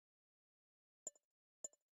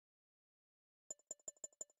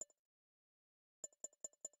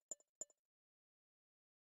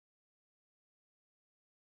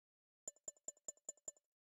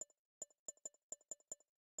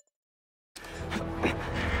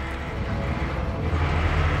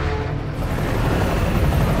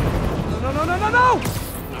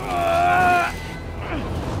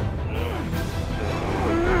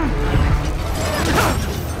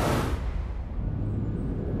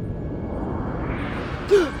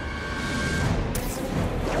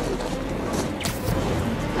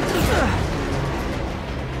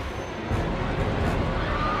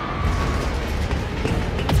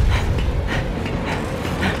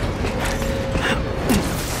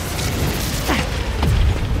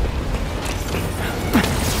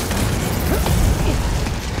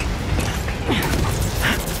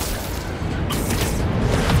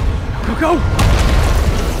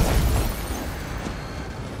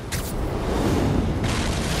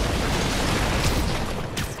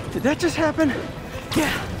Did that just happen?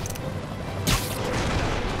 Yeah.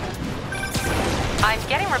 I'm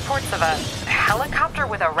getting reports of a helicopter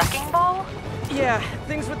with a wrecking ball. Yeah,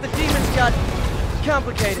 things with the demons got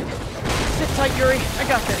complicated. Sit tight, Yuri. I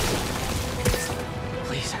got this.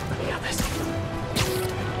 Please, let me have this.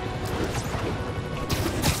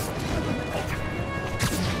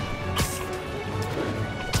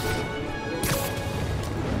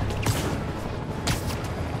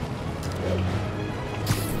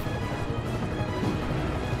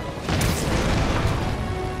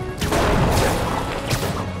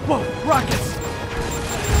 Whoa, rockets!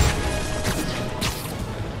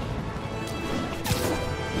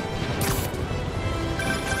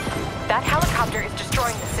 That helicopter is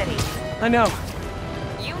destroying the city. I know.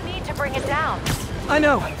 You need to bring it down. I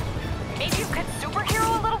know. Maybe you could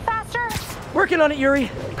superhero a little faster? Working on it,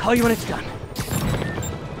 Yuri. Call you when it's done.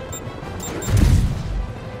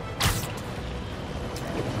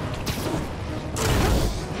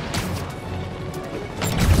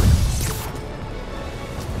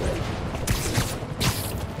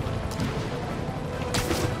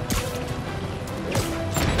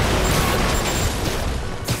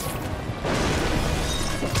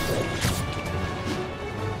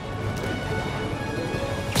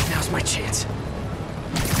 My chance.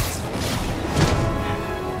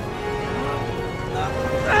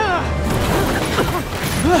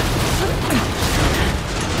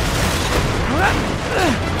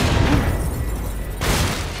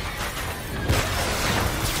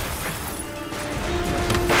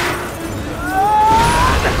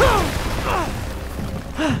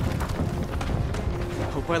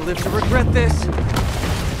 Hope I live to regret this.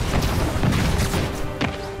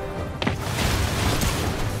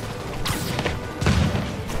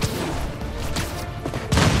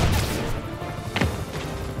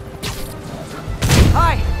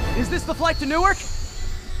 Is this the flight to Newark?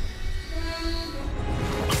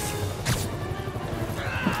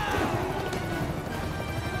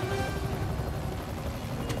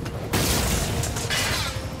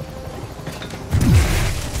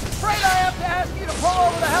 Afraid I have to ask you to pull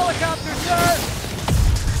over the helicopter, sir!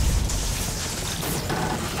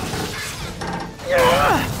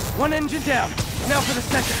 One engine down. Now for the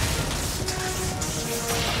second.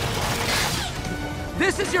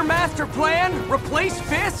 This is your master plan? Replace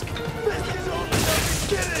Fisk? This is only the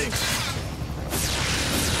beginning!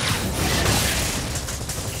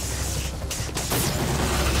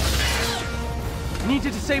 Need to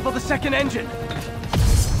disable the second engine.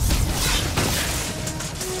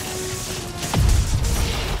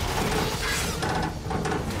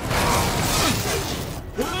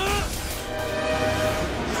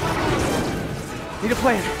 Need a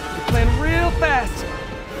plan. Need a plan real fast.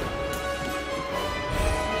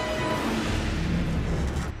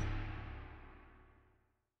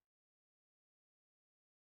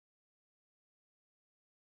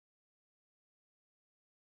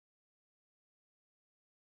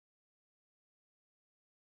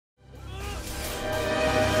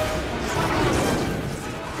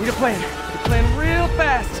 Need a plan. Need a plan real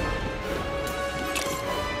fast.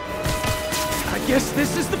 I guess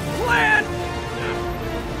this is the plan!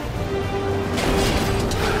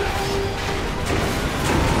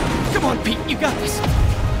 Come on, Pete, you got this!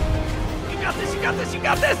 You got this, you got this, you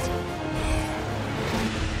got this!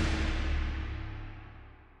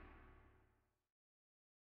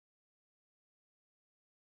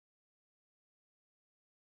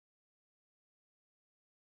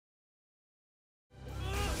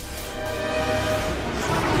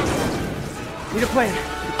 Need a plan.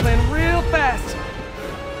 Need a plan real fast.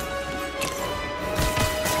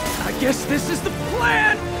 I guess this is the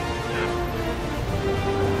plan!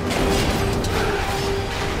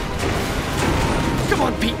 Come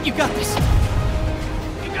on, Pete, you got this!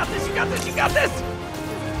 You got this, you got this, you got this!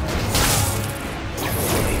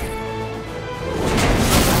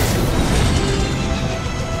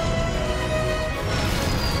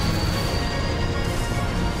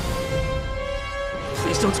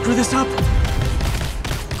 Please don't screw this up!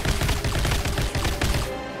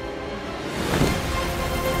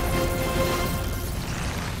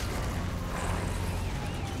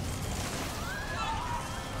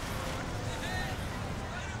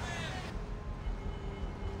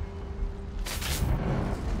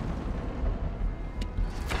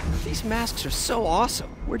 These masks are so awesome.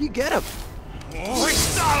 Where do you get them? Oh, we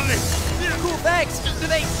started it! Cool, thanks. Do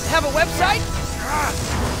they have a website?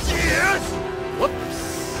 Yes! Whoops.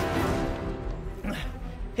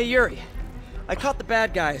 Hey, Yuri. I caught the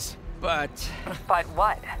bad guys, but... But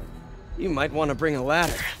what? You might want to bring a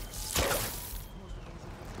ladder.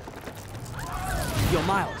 Yo,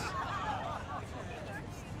 Miles.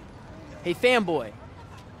 Hey, fanboy.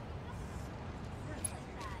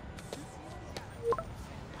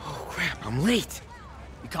 Oh, crap, I'm late.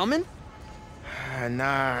 You coming?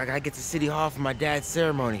 Nah, I gotta get to City Hall for my dad's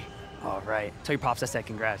ceremony. All right. Tell your pops I said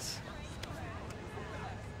congrats.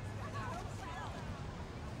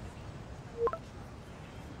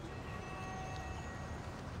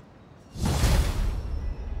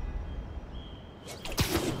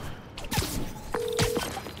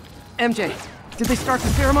 MJ, did they start the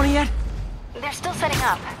ceremony yet? They're still setting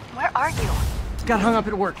up. Where are you? Got hung up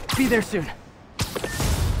at work. Be there soon.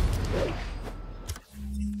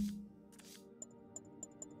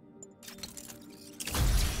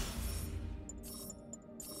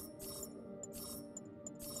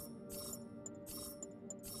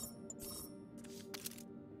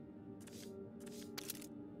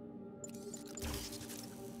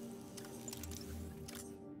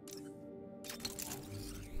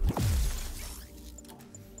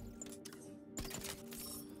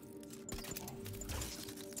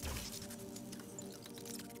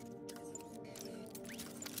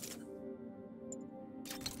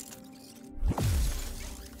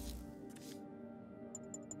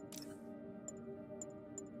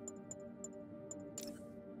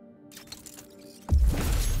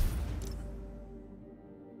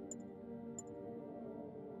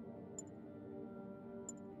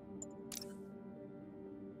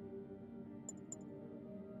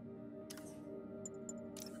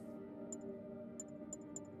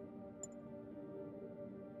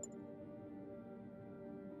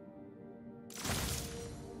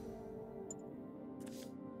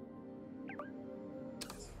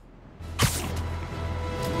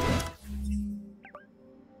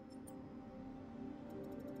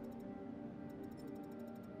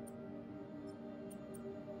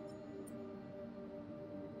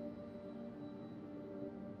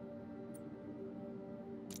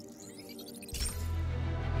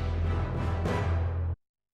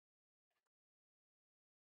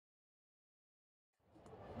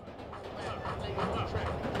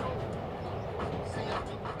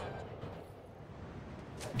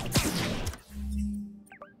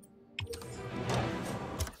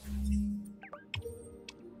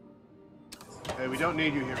 Hey, we don't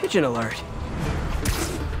need you here. Pigeon alert.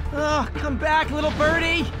 Oh, come back, little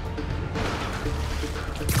birdie!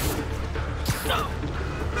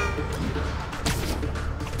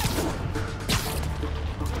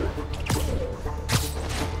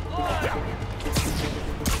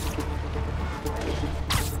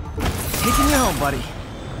 Taking you home, buddy.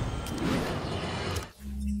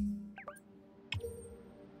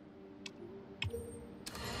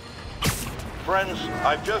 Friends,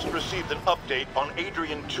 I've just received an update on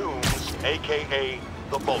Adrian Toombs, aka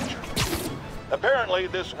the Vulture. Apparently,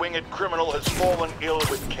 this winged criminal has fallen ill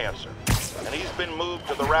with cancer, and he's been moved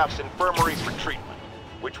to the Raft's infirmary for treatment,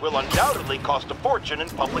 which will undoubtedly cost a fortune in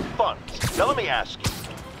public funds. Now let me ask you,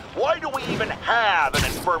 why do we even have an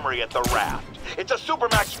infirmary at the Raft? It's a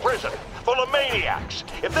supermax prison, full of maniacs.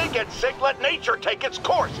 If they get sick, let nature take its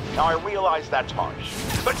course. Now I realize that's harsh,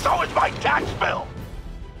 but so is my tax bill.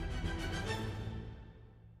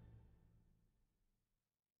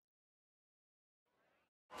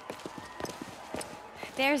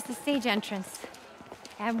 There's the stage entrance.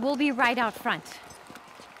 And we'll be right out front.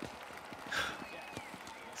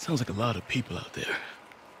 Sounds like a lot of people out there.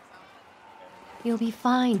 You'll be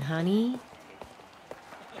fine, honey.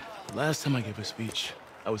 The last time I gave a speech,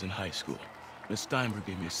 I was in high school. Miss Steinberg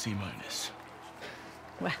gave me a C-.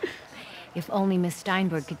 Well, if only Miss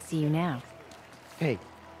Steinberg could see you now. Hey,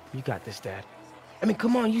 you got this, Dad. I mean,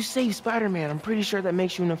 come on, you saved Spider-Man. I'm pretty sure that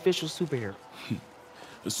makes you an official superhero.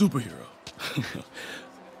 A superhero.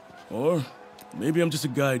 Or maybe I'm just a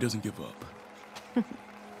guy who doesn't give up.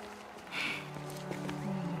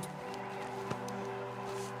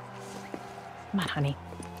 Come on, honey.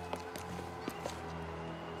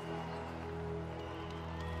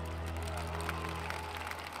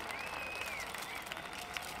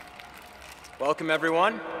 Welcome,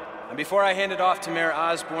 everyone. And before I hand it off to Mayor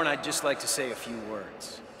Osborn, I'd just like to say a few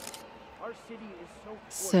words. Our city is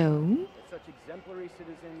So? such exemplary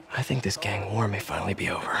citizens. I think this gang war may finally be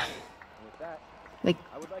over. Like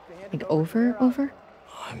over?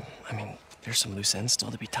 I mean, there's some loose ends still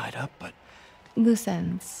to be tied up, but... Loose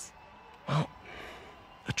ends. Well,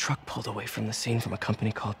 a truck pulled away from the scene from a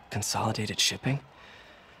company called Consolidated Shipping.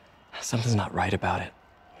 Something's not right about it.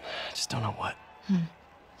 I just don't know what.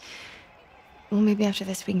 Well, maybe after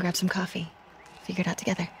this we can grab some coffee. Figure it out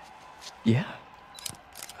together. Yeah.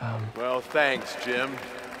 Well, thanks, Jim.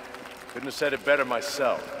 Couldn't have said it better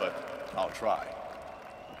myself, but I'll try.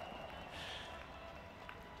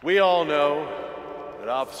 We all know that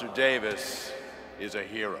Officer Davis is a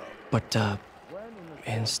hero. But,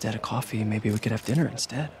 instead of coffee, maybe we could have dinner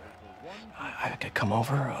instead. I could come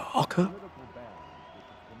over, I'll cook.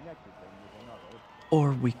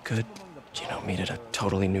 Or we could, meet at a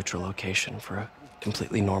totally neutral location for a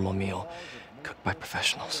completely normal meal, cooked by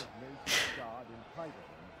professionals.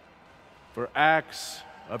 For acts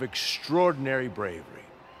of extraordinary bravery,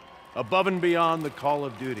 above and beyond the call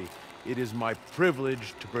of duty, it is my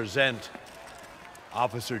privilege to present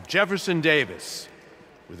Officer Jefferson Davis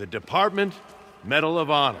with the Department Medal of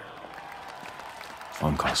Honor.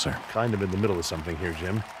 Phone call, sir. Kind of in the middle of something here,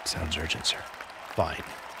 Jim. Sounds urgent, sir. Fine.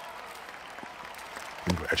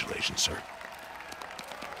 Congratulations, sir.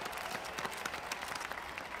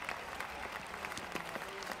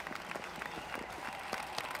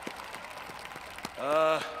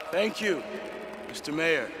 Thank you, Mr.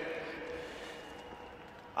 Mayor.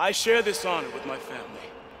 I share this honor with my family.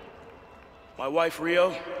 My wife,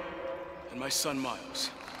 Rio, and my son,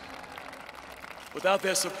 Miles. Without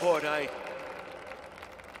their support, I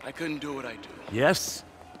couldn't do what I do. Yes?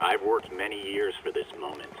 I've worked many years for this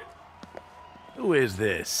moment. Who is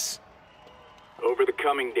this? Over the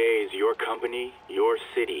coming days, your company, your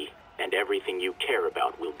city, and everything you care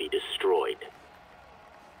about will be destroyed.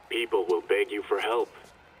 People will beg you for help,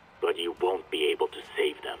 but you won't be able to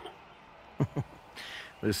save them.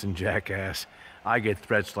 Listen, jackass, I get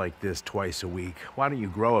threats like this twice a week. Why don't you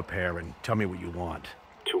grow a pair and tell me what you want?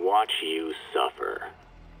 To watch you suffer.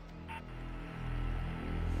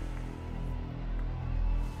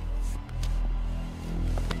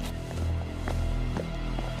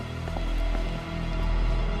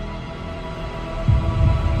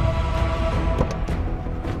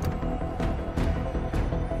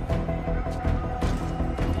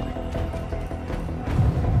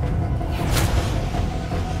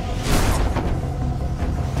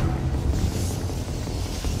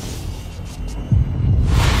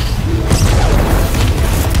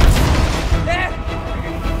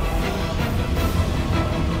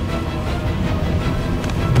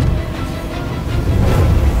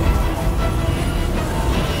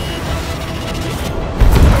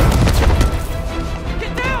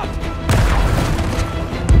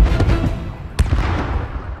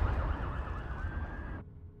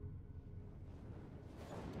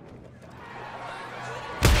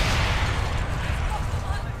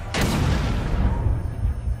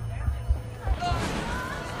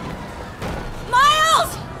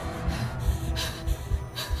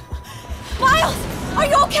 Are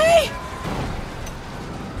you okay?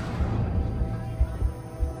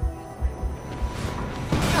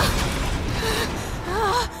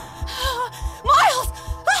 Miles!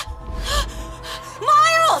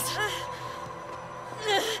 Miles!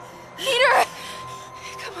 Peter!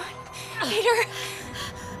 Come on, Peter.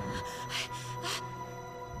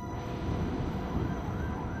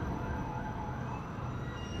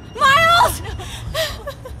 Miles!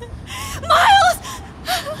 Miles!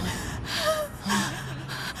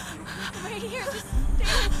 Right here, just stay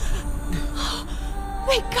with me.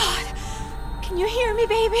 Thank God. Can you hear me,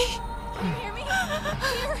 baby? Can you hear me?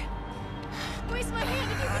 Here. Squeeze my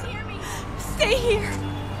hand if you can hear me. Stay here.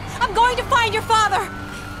 I'm going to find your father.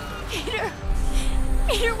 Peter.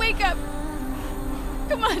 Peter, wake up.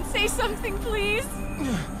 Come on, say something, please.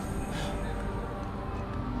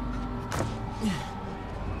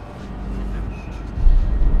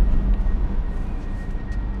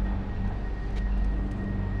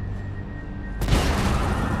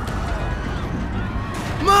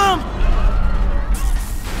 Mom!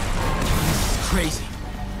 Crazy.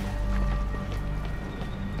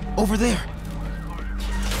 Over there.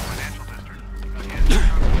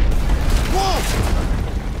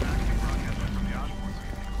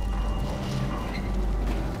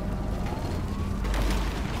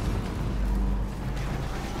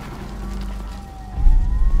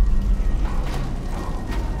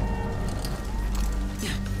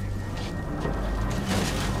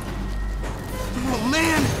 Oh,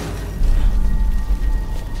 man!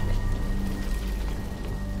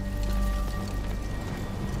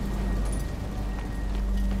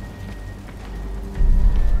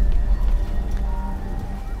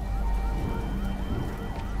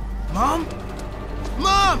 Mom?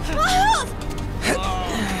 Mom! Miles!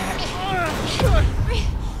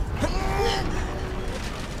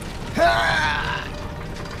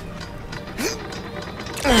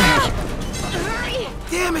 Hurry!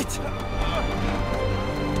 Damn it!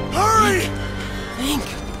 Hurry! Think.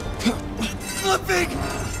 Flipping!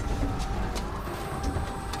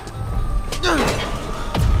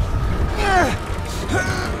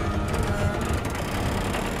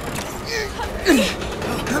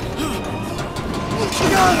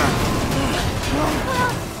 Miles!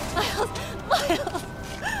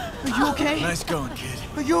 Are you okay? Nice going, kid.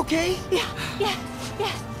 Are you okay? Yes.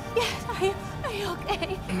 Are you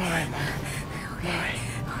okay? I'm alright, man. I'm alright.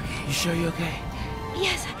 You sure you're okay?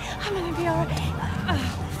 Yes, I'm gonna be alright.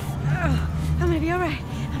 I'm gonna be alright.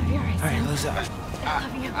 Alright, Lisa. I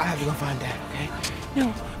love you. I have to go find Dad, okay?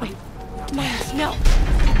 No, wait. Miles, no!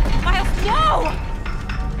 Miles, no!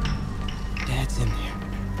 Dad's in there.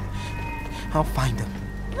 I'll find him.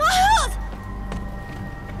 Miles!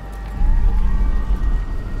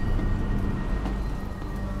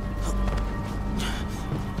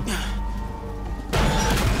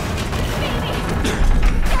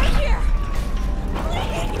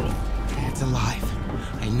 Dad's alive.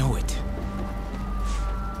 I know it.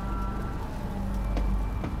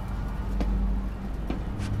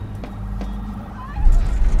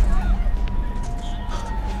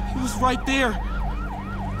 He was right there.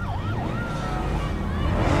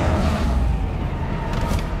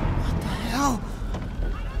 What the hell?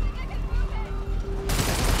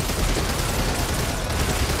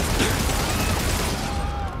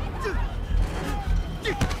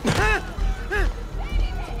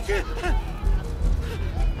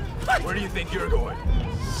 Where do you think you're going?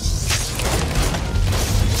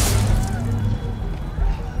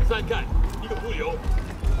 三干，一个不留。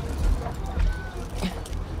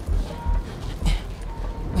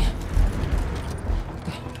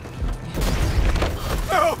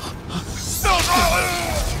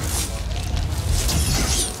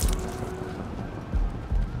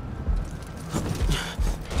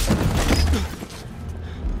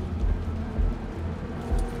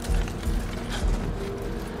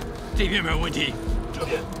 这边没有问题。这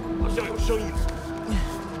边好像有声音。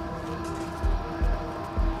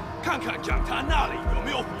看看讲坛那里有没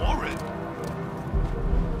有活人。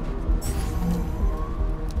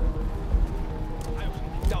还有什么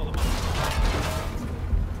听到了吗？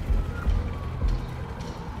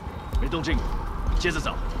没动静，接着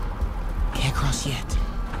找。 Can't cross yet.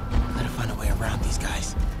 Gotta find a way around these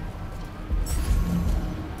guys.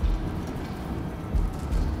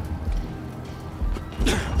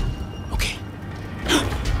 Okay.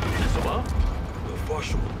 什么？我发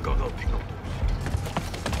誓，我刚刚听到东西。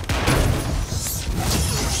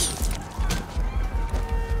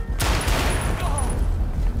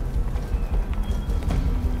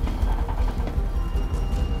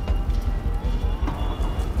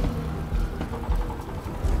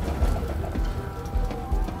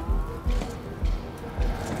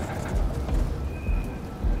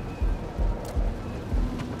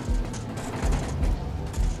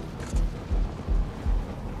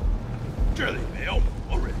 这里没有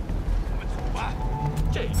活人，我们走吧。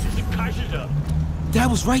这只是开始的。 Dad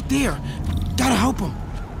was right there. Gotta help him.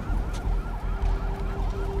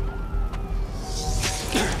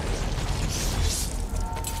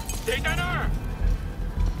 停在那儿！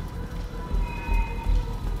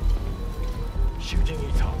虚惊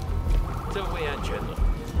一场，真为安全了。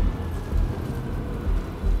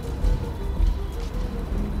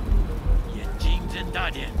眼睛睁大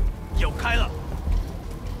点，有开了。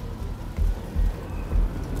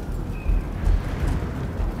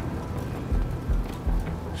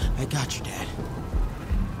 I got you, Dad.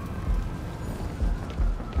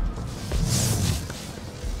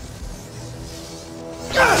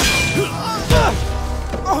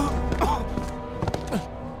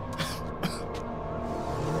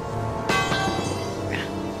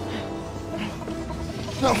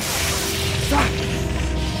 No. Stop.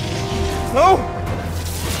 No.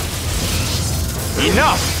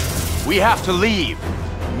 Enough! We have to leave.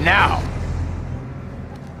 Now!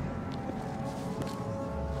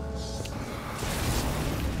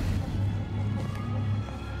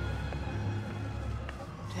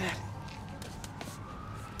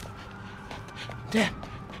 Dad.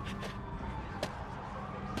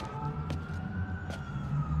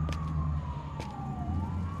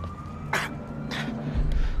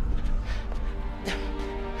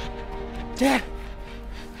 Dad.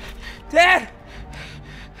 Dad.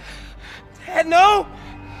 Dad, no.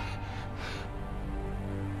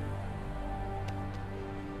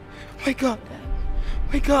 Wake up, Dad.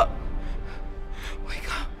 Wake up.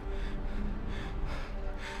 Wake up.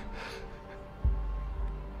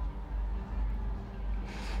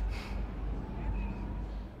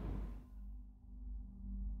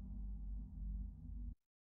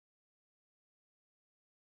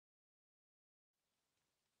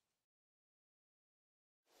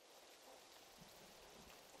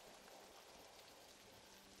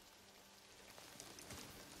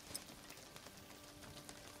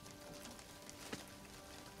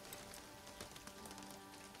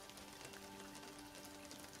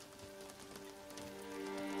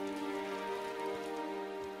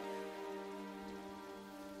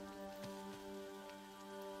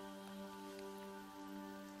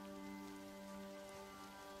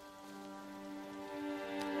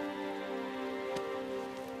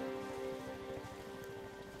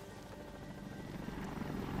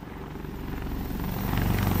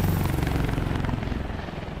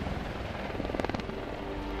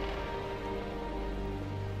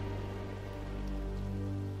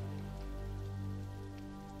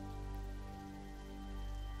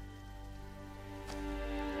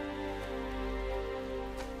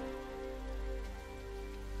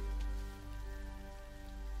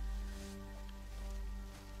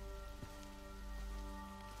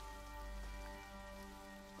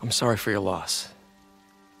 I'm sorry for your loss.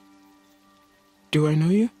 Do I know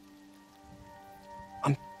you?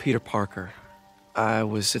 I'm Peter Parker. I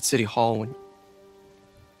was at City Hall when...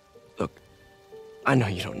 Look, I know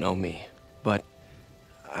you don't know me, but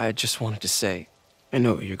I just wanted to say... I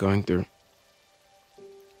know what you're going through.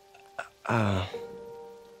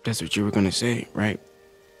 That's what you were gonna say, right?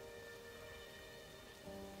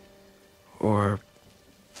 Or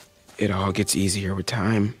it all gets easier with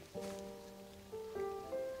time.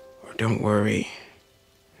 Or don't worry.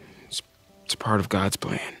 It's part of God's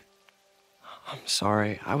plan. I'm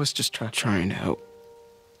sorry. I was just trying to help.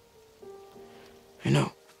 I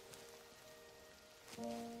know.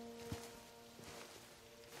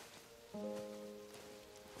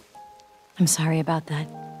 I'm sorry about that.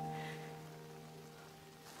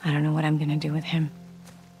 I don't know what I'm gonna do with him.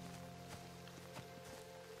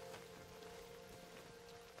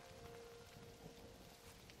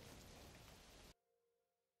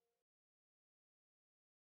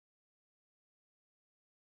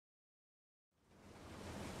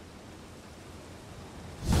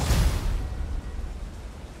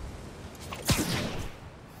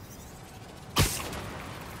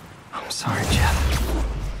 I'm sorry, Jeff.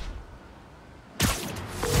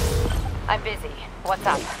 I'm busy. What's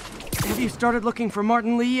up? Have you started looking for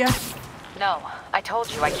Martin Lee yet? No, I told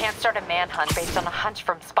you I can't start a manhunt based on a hunch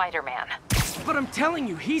from Spider-Man. But I'm telling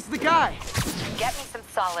you, he's the guy! Get me some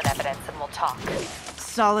solid evidence and we'll talk.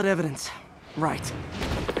 Solid evidence. Right.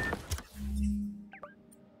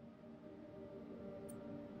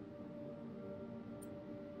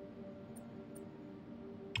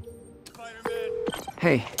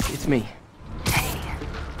 Hey, it's me. Hey,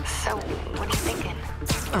 so what are you thinking?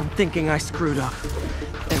 I'm thinking I screwed up.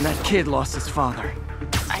 And that kid lost his father.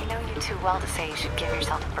 I know you too well to say you should give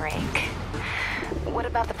yourself a break. What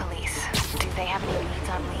about the police? Do they have any leads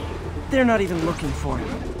on Lee? They're not even looking for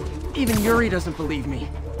him. Even Yuri doesn't believe me.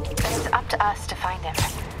 It's up to us to find him.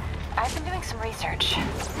 I've been doing some research.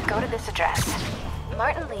 Go to this address.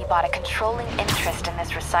 Martin Lee bought a controlling interest in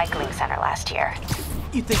this recycling center last year.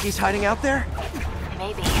 You think he's hiding out there?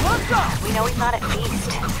 Maybe. We know he's not at Feast.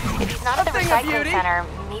 If he's not at the recycling center,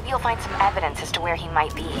 maybe you'll find some evidence as to where he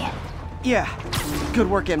might be. Yeah. Good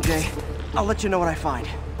work, MJ. I'll let you know what I find.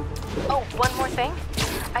 Oh, one more thing.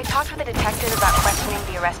 I talked with a detective about questioning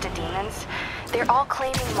the arrested demons. They're all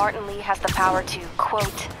claiming Martin Lee has the power to,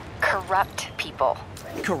 quote, corrupt people.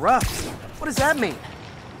 Corrupt? What does that mean?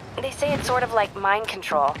 They say it's sort of like mind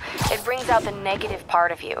control. It brings out the negative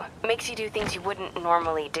part of you. Makes you do things you wouldn't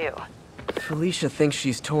normally do. Felicia thinks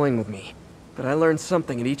she's toying with me, but I learned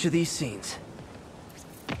something in each of these scenes.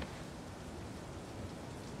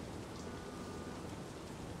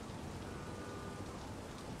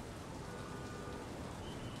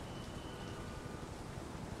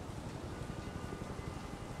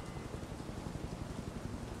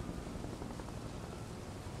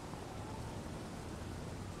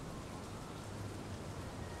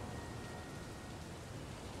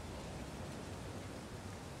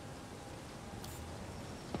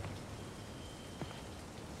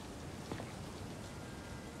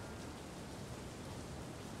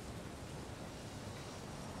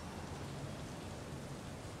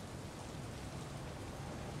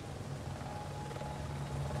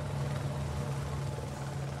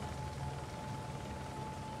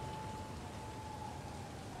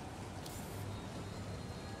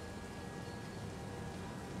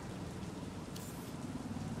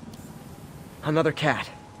 Another cat.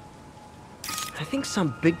 I think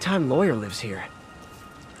some big-time lawyer lives here.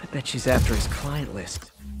 I bet she's after his client list.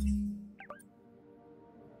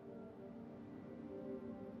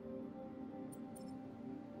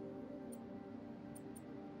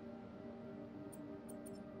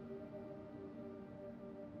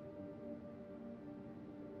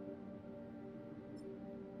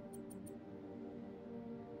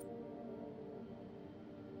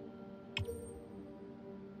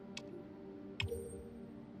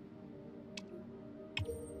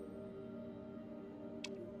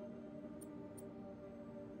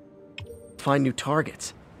 Find new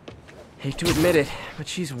targets. Hate to admit it, but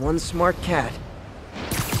she's one smart cat.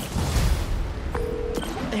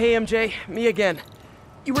 Hey, MJ, me again.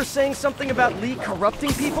 You were saying something about Lee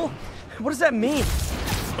corrupting people? What does that mean?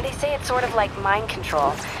 They say it's sort of like mind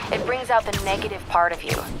control. It brings out the negative part of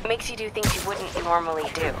you. Makes you do things you wouldn't normally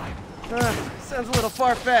do. Sounds a little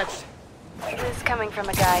far-fetched. This coming from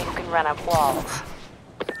a guy who can run up walls.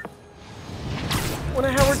 One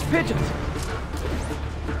of Howard's pigeons.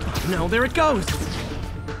 Oh, no, there it goes.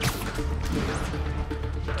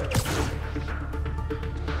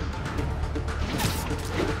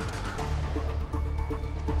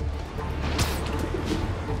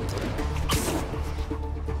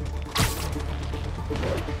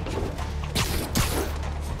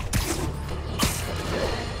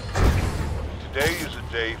 Today is a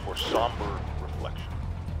day for somber reflection,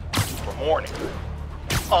 for mourning,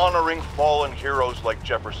 honoring fallen heroes like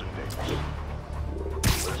Jefferson Davis.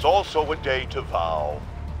 But it's also a day to vow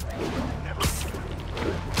never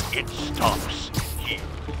again. It stops here.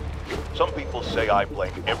 Some people say I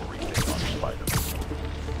blame everything on Spider-Man.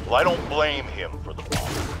 Well, I don't blame him for the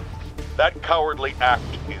bomb. That cowardly act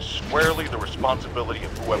is squarely the responsibility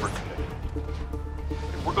of whoever committed it.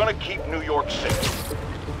 If we're gonna keep New York safe, we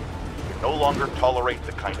can no longer tolerate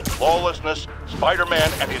the kind of lawlessness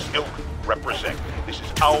Spider-Man and his ilk represent. This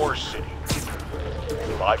is our city.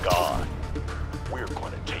 By God, we're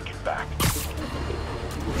gonna take it back.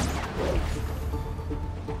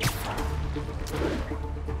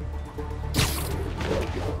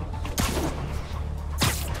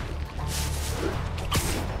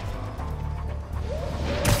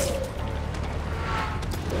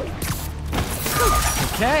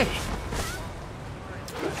 Okay.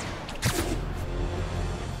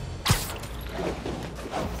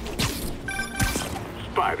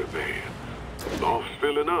 Spider-Man. Loft's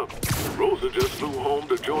filling up. Rosa just flew home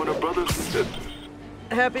to join her brothers and sisters.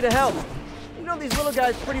 Happy to help. You know these little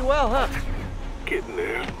guys pretty well, huh? Getting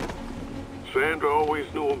there. Sandra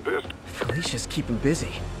always knew him best. Felicia's keeping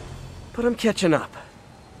busy, but I'm catching up.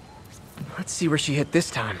 Let's see where she hit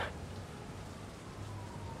this time.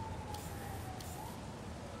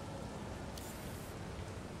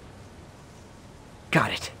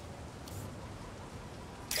 Got it.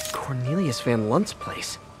 Cornelius Van Lunt's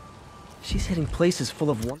place. She's hitting places full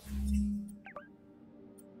of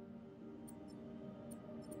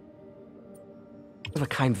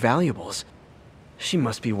one-of-a-kind valuables. She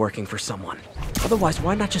must be working for someone. Otherwise,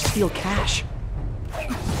 why not just steal cash?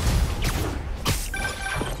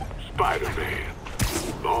 Spider-Man.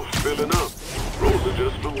 Loft's filling up. Rosa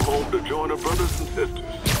just flew home to join her brothers and sisters.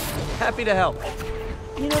 Happy to help.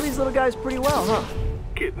 You know these little guys pretty well, huh?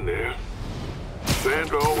 Getting there.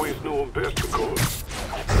 Sandra always knew him best, of course.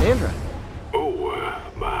 Sandra? Oh,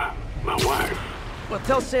 my wife. Well,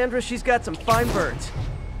 tell Sandra she's got some fine birds.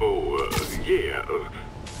 Oh, yeah.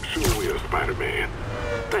 Sure will, Spider-Man.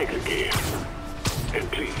 Thanks again. And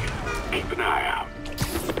please, keep an eye out.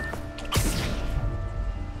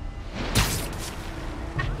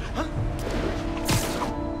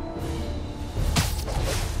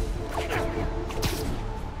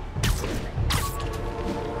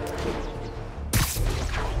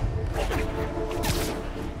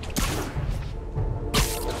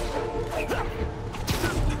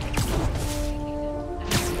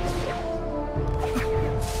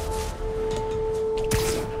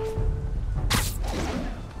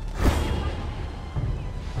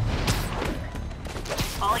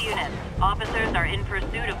 All units, officers are in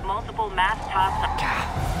pursuit of multiple masked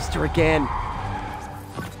hostiles. Missed her again.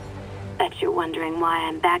 Bet you're wondering why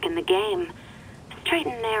I'm back in the game. Straight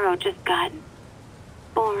and narrow just got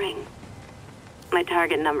boring. My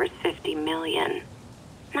target number's 50 million.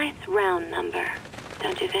 Nice round number,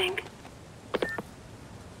 don't you think?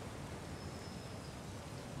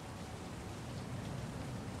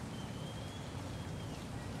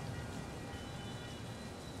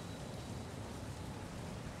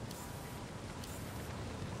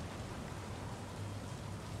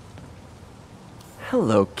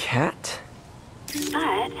 Hello, cat.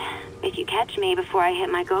 But if you catch me before I hit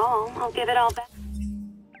my goal, I'll give it all back.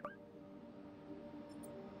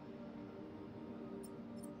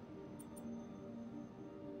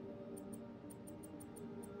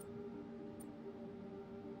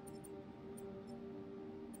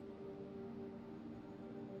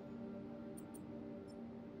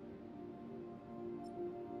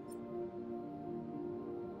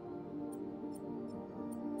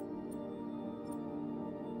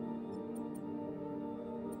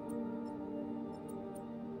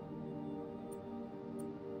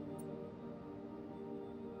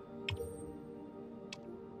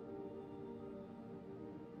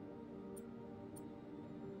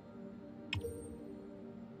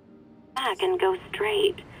 Back and go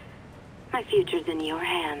straight. My future's in your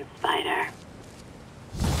hands, Spider.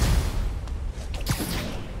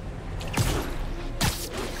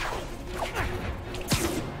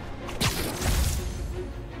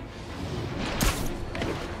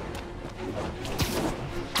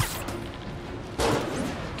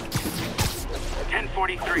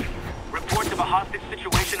 Reports of a hostage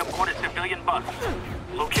situation aboard a civilian bus.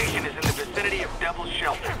 Location is in the vicinity of Devil's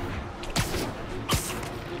Shelter.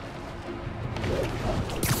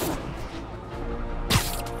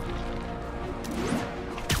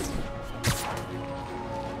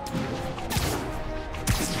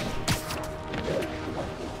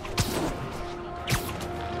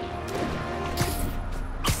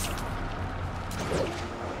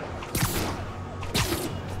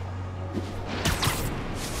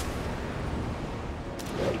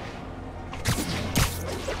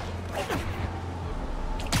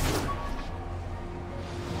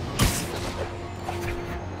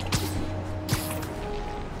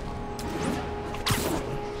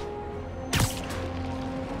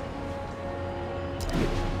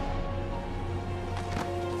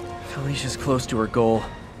 Felicia's close to her goal.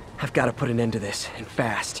 I've got to put an end to this, and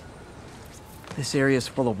fast. This area's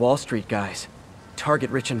full of Wall Street guys.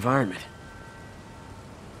 Target-rich environment.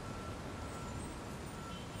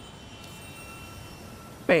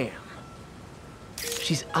 Bam!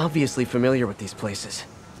 She's obviously familiar with these places.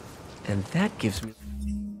 And that gives me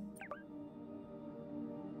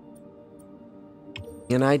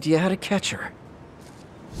an idea how to catch her.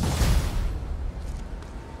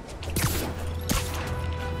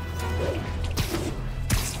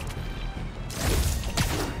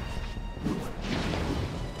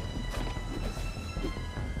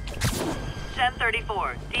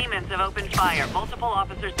 Demons have opened fire. Multiple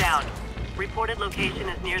officers down. Reported location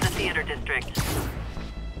is near the theater district.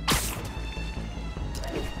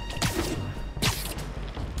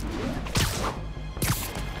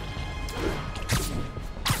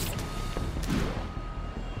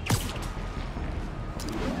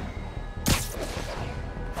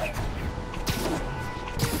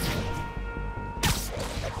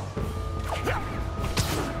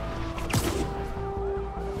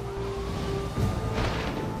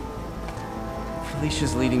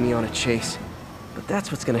 Felicia's leading me on a chase, but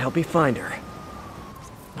that's what's gonna help me find her.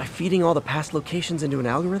 By feeding all the past locations into an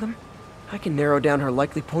algorithm, I can narrow down her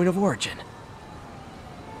likely point of origin.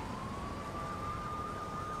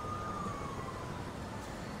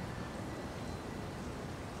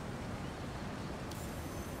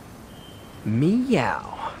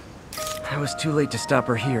 Meow. I was too late to stop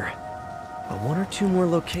her here, but one or two more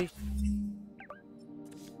locations.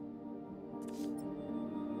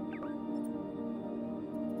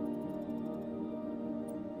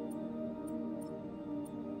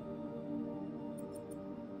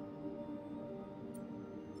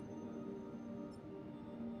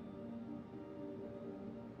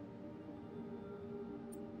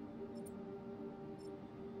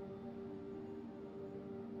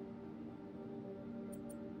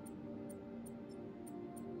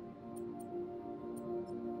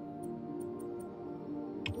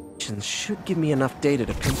 Should give me enough data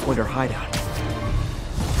to pinpoint her hideout.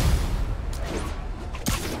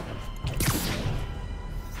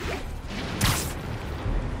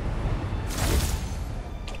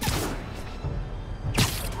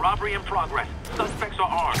 Robbery in progress. Suspects are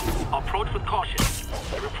armed. Approach with caution.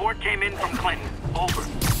 The report came in from Clinton. Over.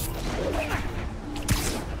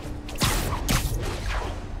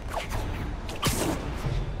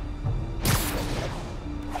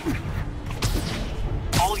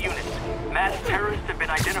 Masked terrorists have been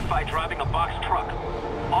identified driving a box truck.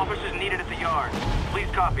 Officers needed at the yard. Please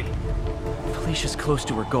copy. Felicia's close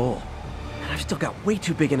to her goal, and I've still got way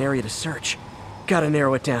too big an area to search. Gotta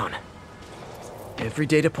narrow it down. Every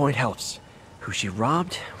data point helps. Who she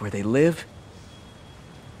robbed, where they live.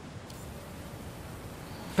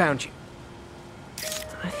 Found you.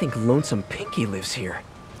 I think Lonesome Pinky lives here.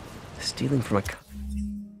 Stealing from a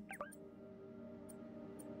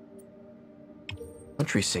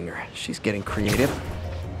country singer. She's getting creative.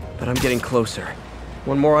 But I'm getting closer.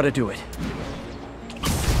 One more ought to do it.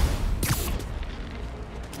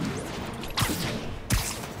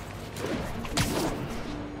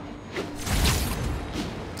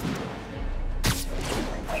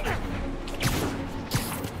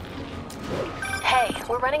 Hey,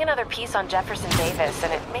 we're running another piece on Jefferson Davis,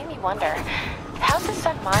 and it made me wonder, how's his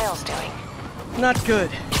son Miles doing? Not good.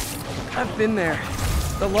 I've been there.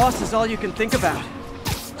 The loss is all you can think about.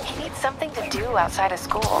 He needs something to do outside of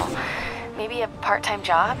school. Maybe a part-time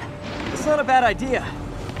job? It's not a bad idea,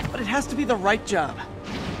 but it has to be the right job.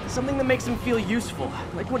 Something that makes him feel useful,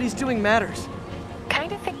 like what he's doing matters.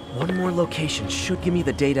 Kind of think. One more location should give me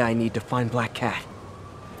the data I need to find Black Cat.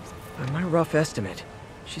 By my rough estimate,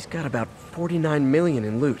 she's got about 49 million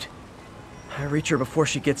in loot. I reach her before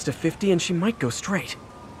she gets to 50 and she might go straight.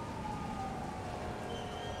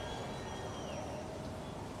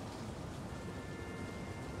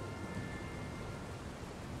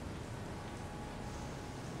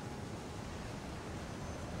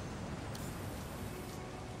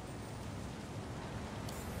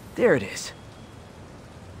 There it is.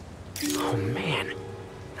 Oh man,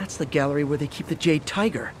 that's the gallery where they keep the Jade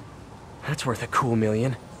Tiger. That's worth a cool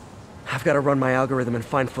million. I've got to run my algorithm and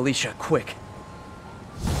find Felicia, quick.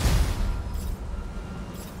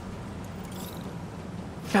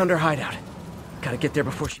 Found her hideout. Gotta get there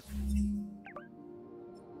before she...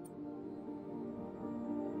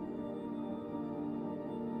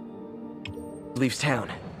 leaves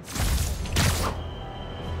town.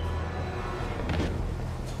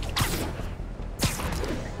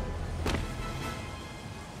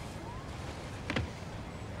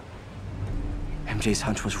 MJ's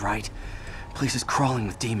hunch was right. Place is crawling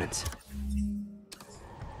with demons.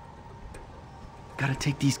 Gotta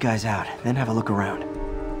take these guys out, then have a look around.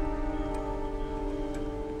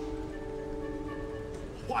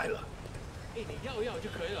 坏了！你要就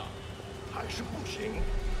可以了，还是不行。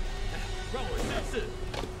让我试试。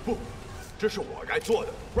不，这是我该做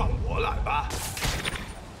的，让我来吧。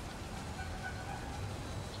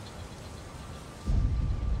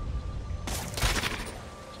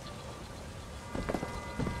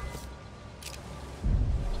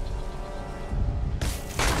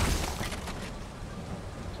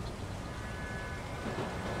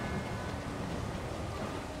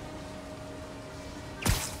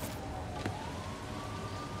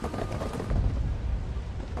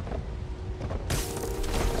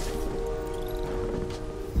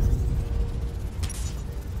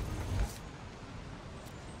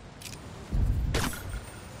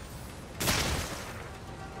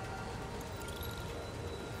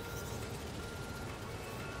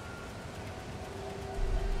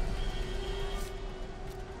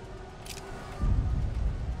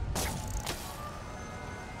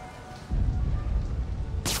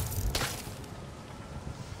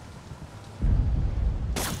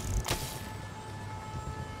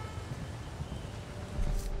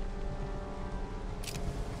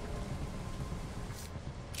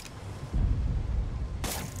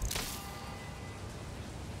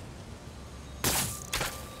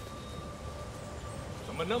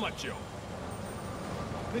 怎么那么久？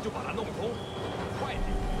那就把它弄通，快点！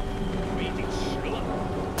我已经迟了。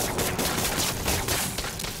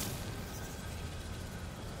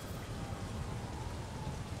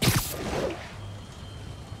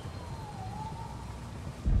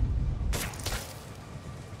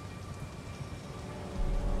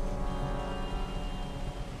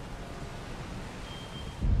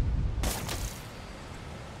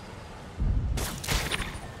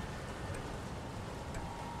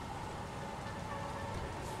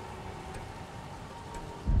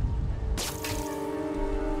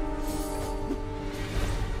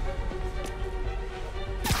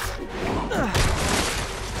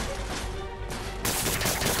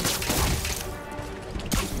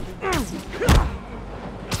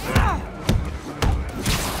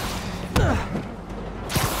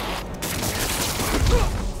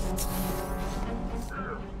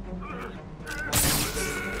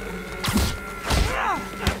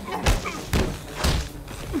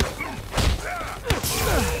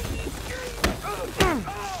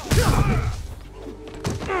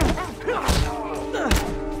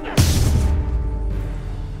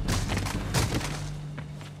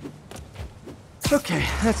 Okay,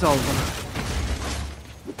 that's all of them.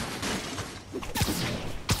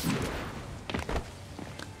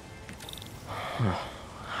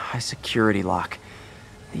 High security lock.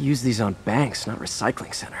 They use these on banks, not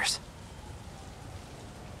recycling centers.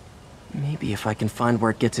 Maybe if I can find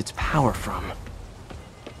where it gets its power from.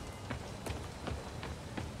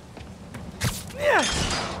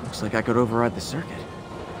 Looks like I could override the circuit.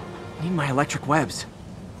 Need my electric webs.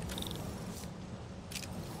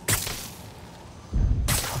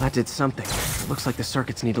 Well, that did something. It looks like the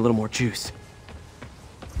circuits need a little more juice.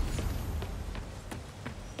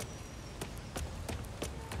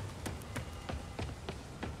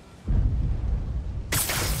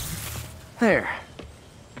 There.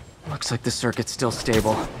 Looks like the circuit's still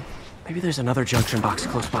stable. Maybe there's another junction box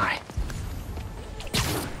close by.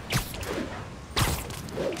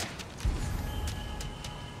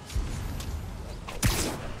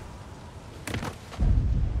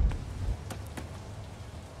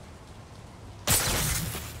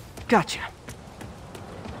 Gotcha.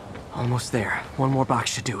 Almost there. One more box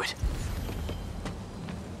should do it.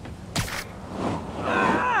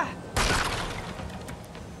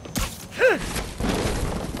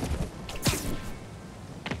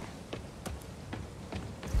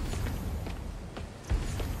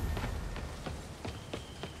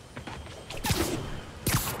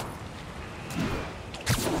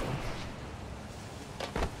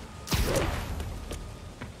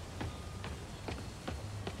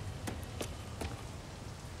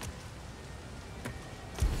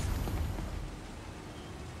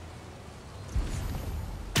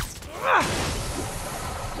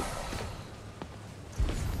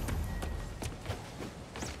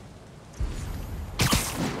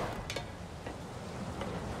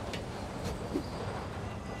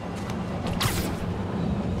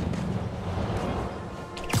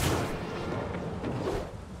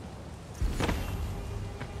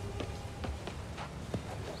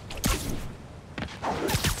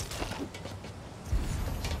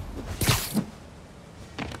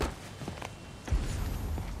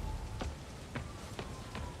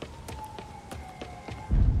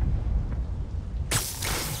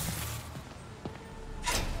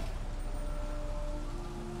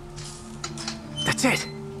 That's it!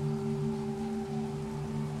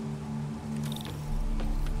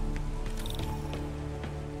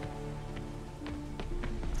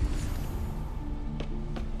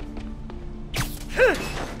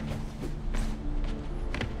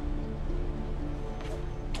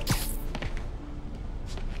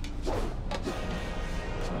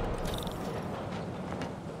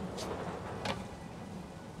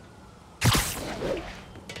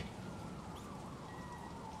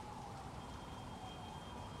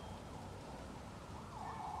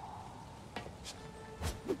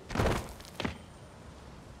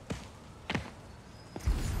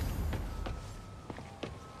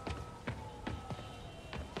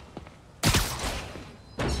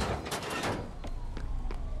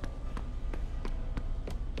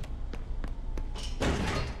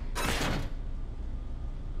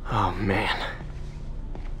 Oh, man.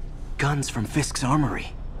 Guns from Fisk's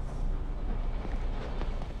armory.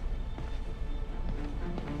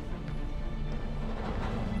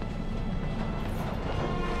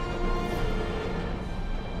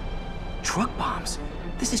 Truck bombs?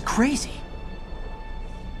 This is crazy.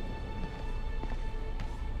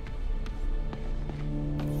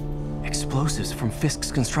 Explosives from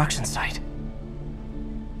Fisk's construction site.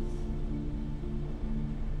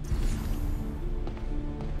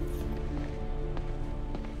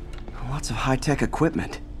 Lots of high-tech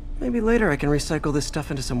equipment. Maybe later I can recycle this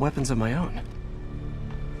stuff into some weapons of my own.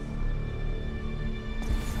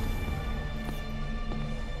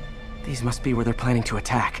 These must be where they're planning to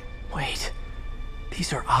attack. Wait,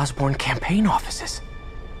 these are Osborn campaign offices.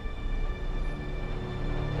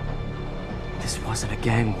 This wasn't a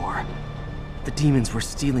gang war. The demons were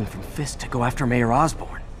stealing from Fisk to go after Mayor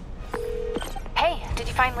Osborn. Hey, did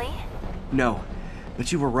you find Lee? No,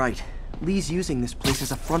 but you were right. Lee's using this place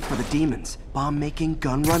as a front for the demons. Bomb-making,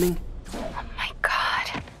 gun-running. Oh my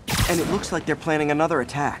god. And it looks like they're planning another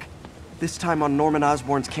attack. This time on Norman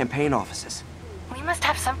Osborn's campaign offices. We must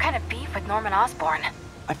have some kind of beef with Norman Osborn.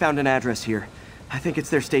 I found an address here. I think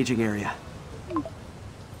it's their staging area.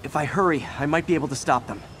 If I hurry, I might be able to stop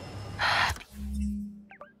them.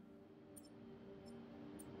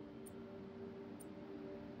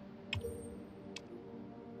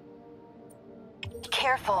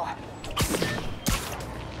 Careful.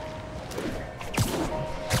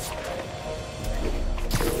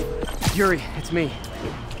 Yuri, it's me.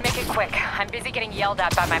 Make it quick. I'm busy getting yelled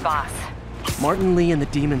at by my boss. Martin Lee and the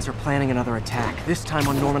demons are planning another attack, this time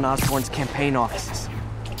on Norman Osborn's campaign offices.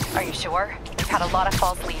 Are you sure? We've had a lot of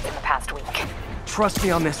false leads in the past week. Trust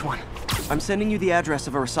me on this one. I'm sending you the address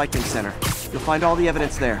of a recycling center. You'll find all the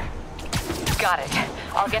evidence there. Got it.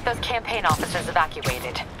 I'll get those campaign offices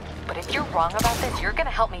evacuated. But if you're wrong about this, you're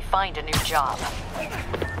gonna help me find a new job.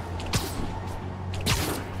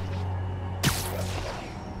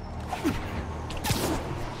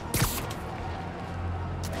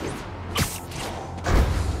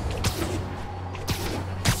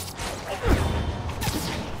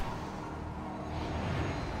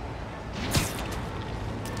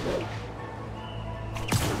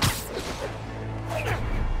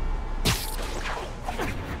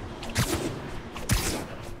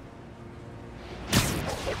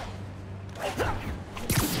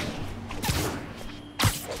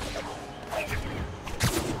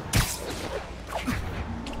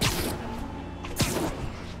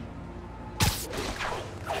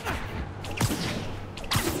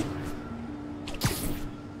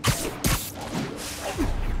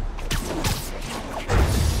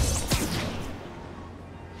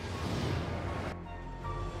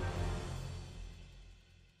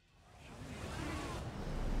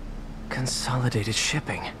 Consolidated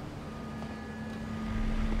shipping.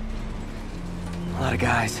 A lot of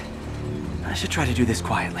guys. I should try to do this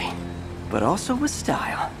quietly, but also with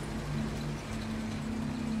style.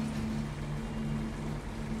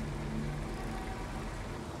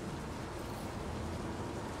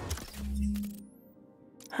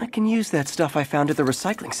 I can use that stuff I found at the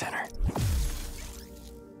recycling center.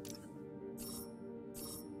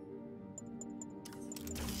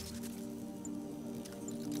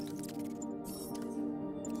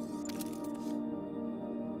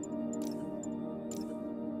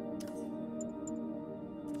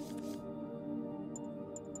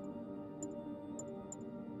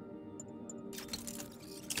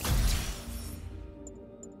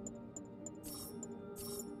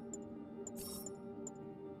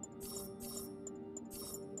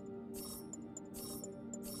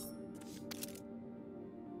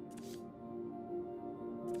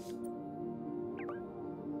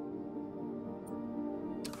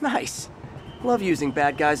 Nice. Love using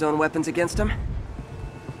bad guys' own weapons against them.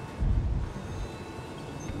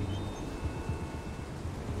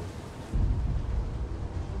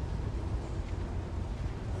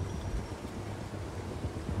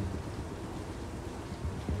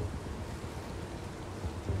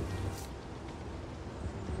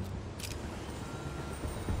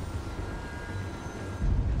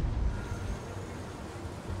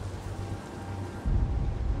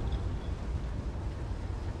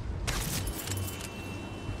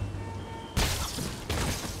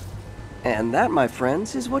 And that, my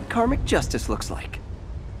friends, is what karmic justice looks like.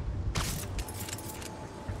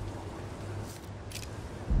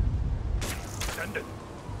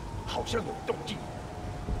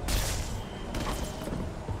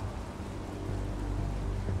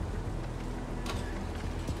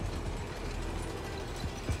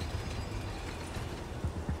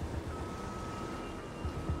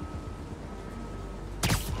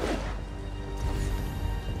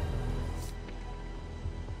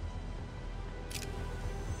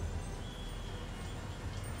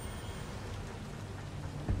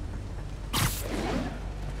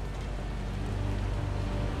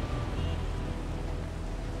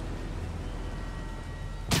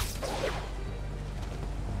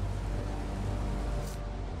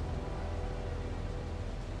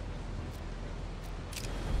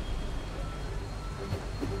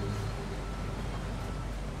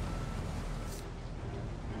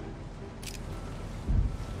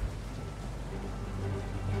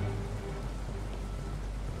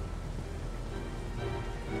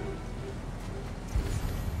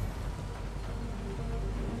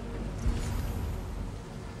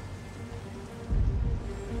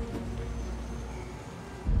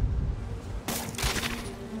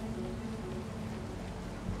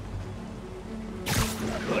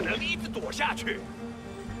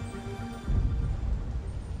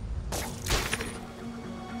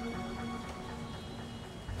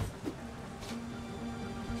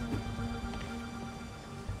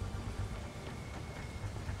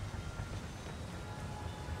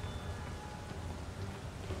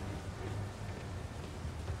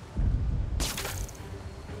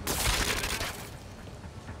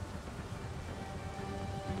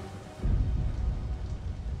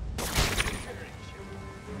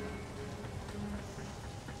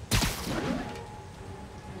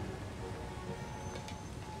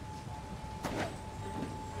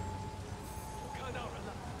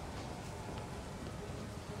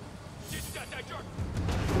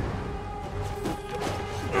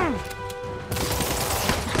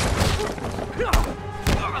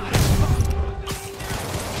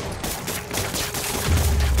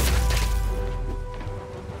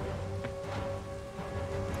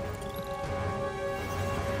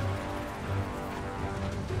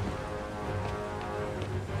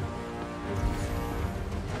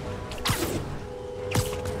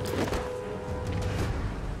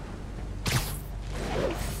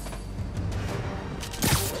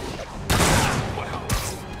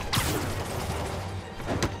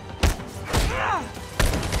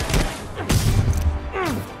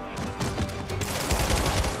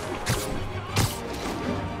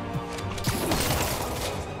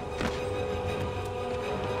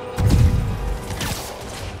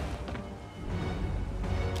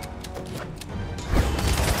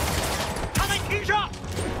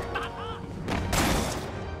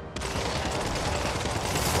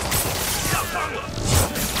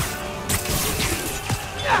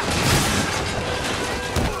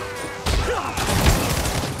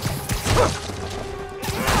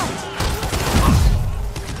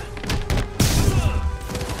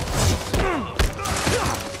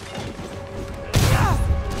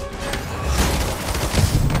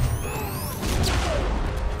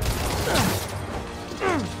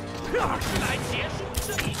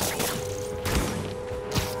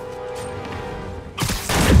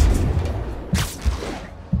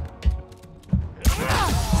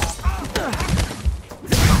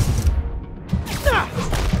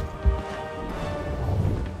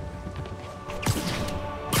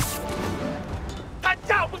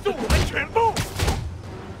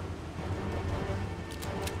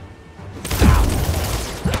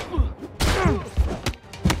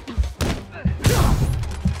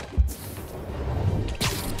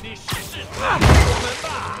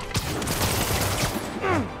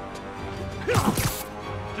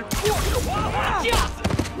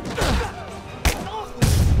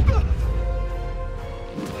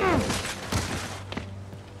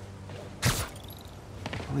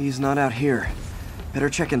 He's not out here. Better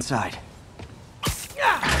check inside.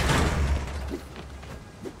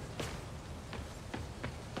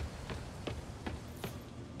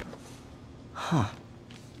 Huh.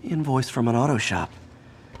 Invoice from an auto shop.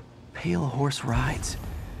 Pale Horse Rides.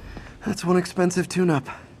 That's one expensive tune-up.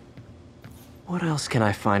 What else can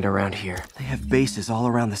I find around here? They have bases all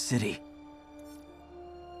around the city.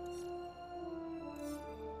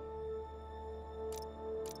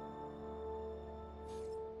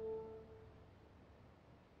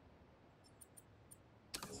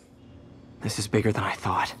 This is bigger than I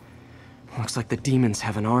thought. Looks like the demons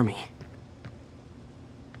have an army.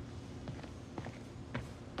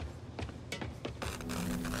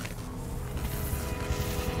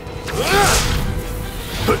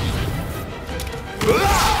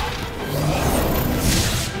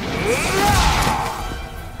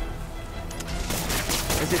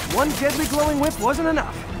 As if one deadly glowing whip wasn't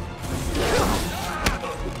enough.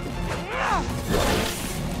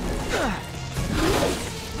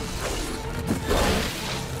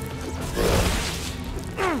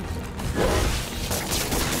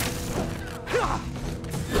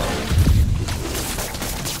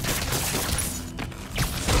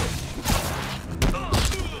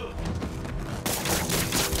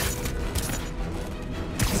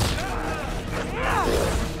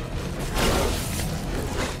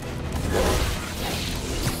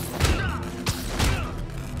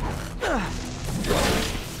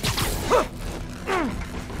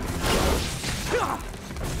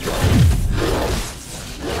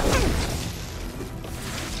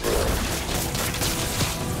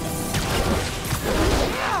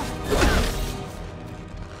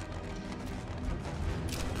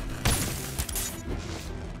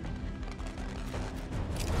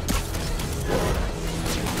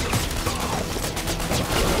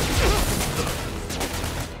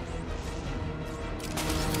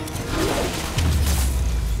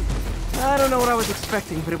 I don't know what I was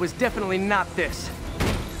expecting, but it was definitely not this.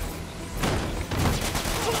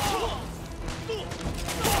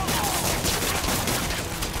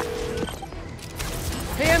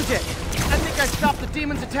 Hey, MJ. I think I stopped the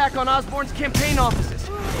demon's attack on Osborn's campaign offices.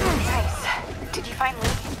 Nice. Did you find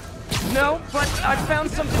Lee? No, but I found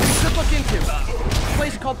something we should look into. A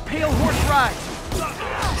place called Pale Horse Rides.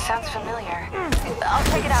 Sounds familiar. I'll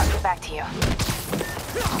check it out and get back to you.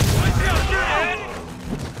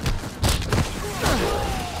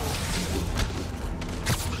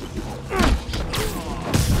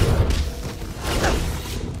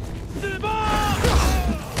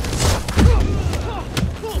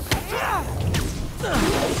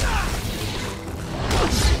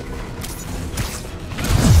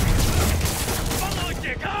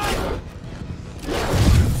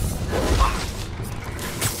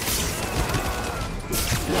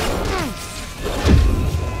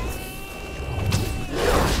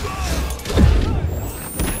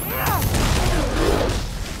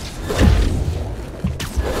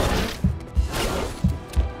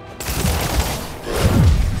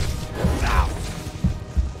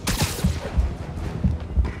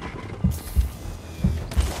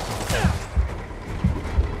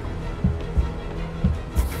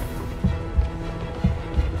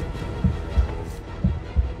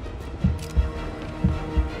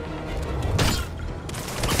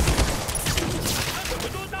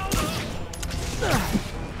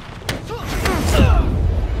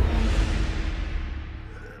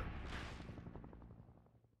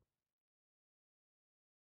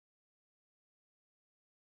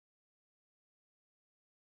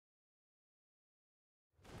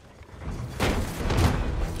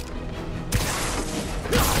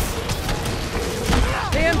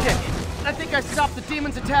 I think I stopped the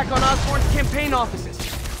demon's attack on Osborn's campaign offices.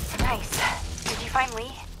 Nice. Did you find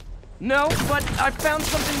Lee? No, but I found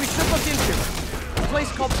something we should look into. A place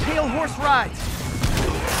called Pale Horse Rides.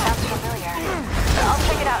 Sounds familiar. I'll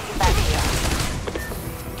check it out and get back to you.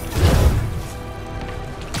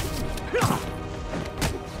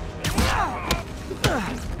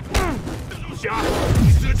 陆侠，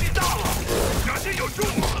你时机到了，小心有重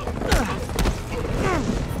啊！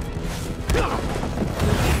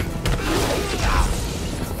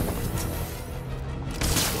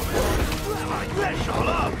 太少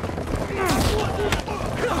了！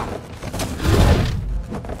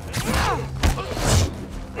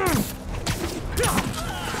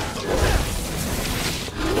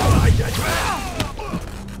来一拳！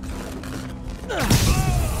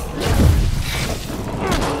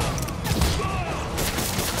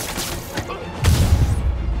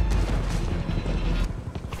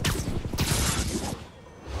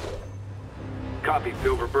 Copy,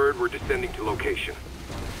 Silverbird. We're descending to location.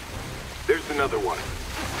 There's another one.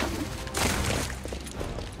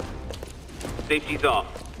 Safety's off.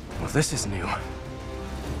 Well, this is new.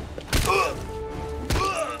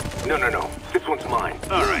 No. This one's mine.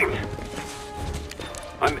 All right.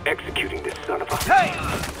 I'm executing this son of a... Hey!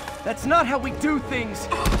 That's not how we do things.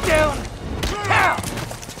 Down! Down!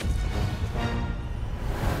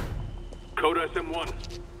 Code SM1.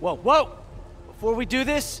 Whoa! Before we do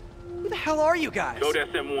this, who the hell are you guys? Code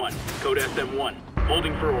SM1. Code SM1.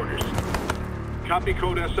 Holding for orders. Copy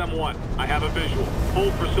Code SM1. I have a visual.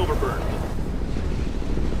 Hold for Silverbird.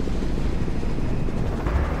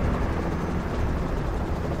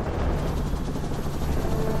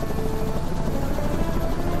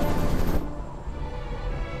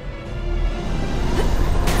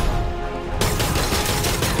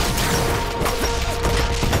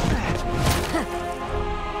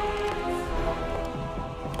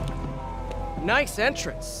 Nice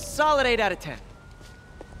entrance. Solid 8 out of 10.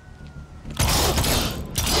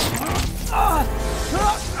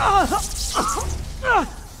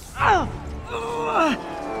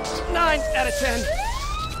 9 out of 10.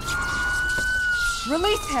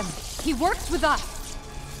 Release him. He works with us.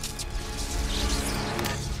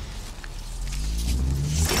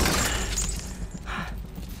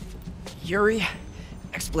 Yuri,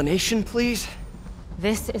 explanation, please?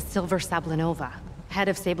 This is Silver Sablinova, head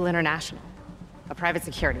of Sable International, a private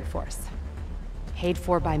security force. Paid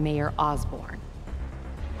for by Mayor Osborn.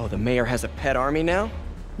 Oh, the mayor has a pet army now?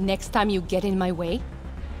 Next time you get in my way,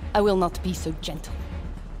 I will not be so gentle.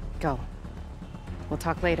 Go. We'll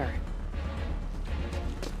talk later.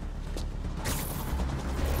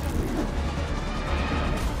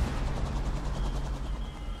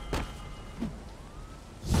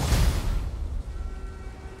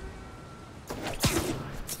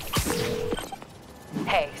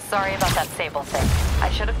 Hey, sorry about that Sable thing. I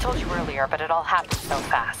should have told you earlier, but it all happened so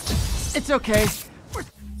fast. It's okay.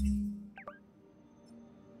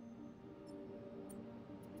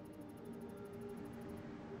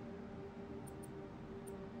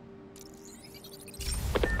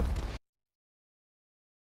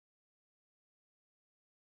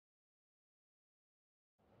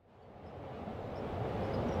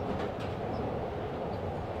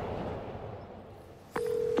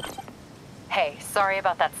 Hey, sorry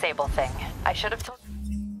about that Sable thing. I should have told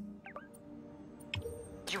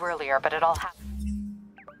you earlier, but it all happened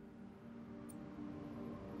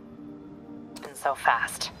so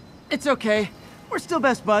fast. It's okay. We're still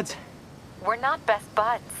best buds. We're not best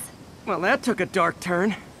buds. Well, that took a dark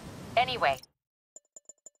turn. Anyway,